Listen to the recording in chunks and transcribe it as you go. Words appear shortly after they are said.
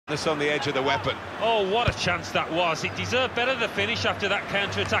This on the edge of the weapon. Oh, what a chance that was. It deserved better the finish after that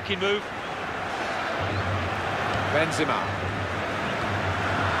counter-attacking move. Benzema.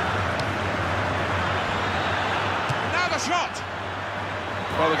 Now the shot!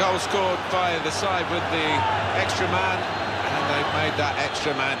 Well, the goal scored by the side with the extra man, and they've made that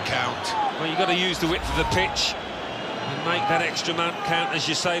extra man count. Well, you've got to use the width of the pitch and make that extra man count, as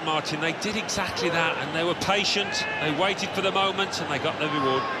you say, Martin. They did exactly that, and they were patient. They waited for the moment, and they got their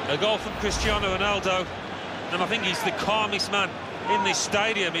reward. A goal from Cristiano Ronaldo, and I think he's the calmest man in this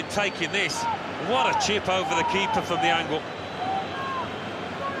stadium in taking this. What a chip over the keeper from the angle.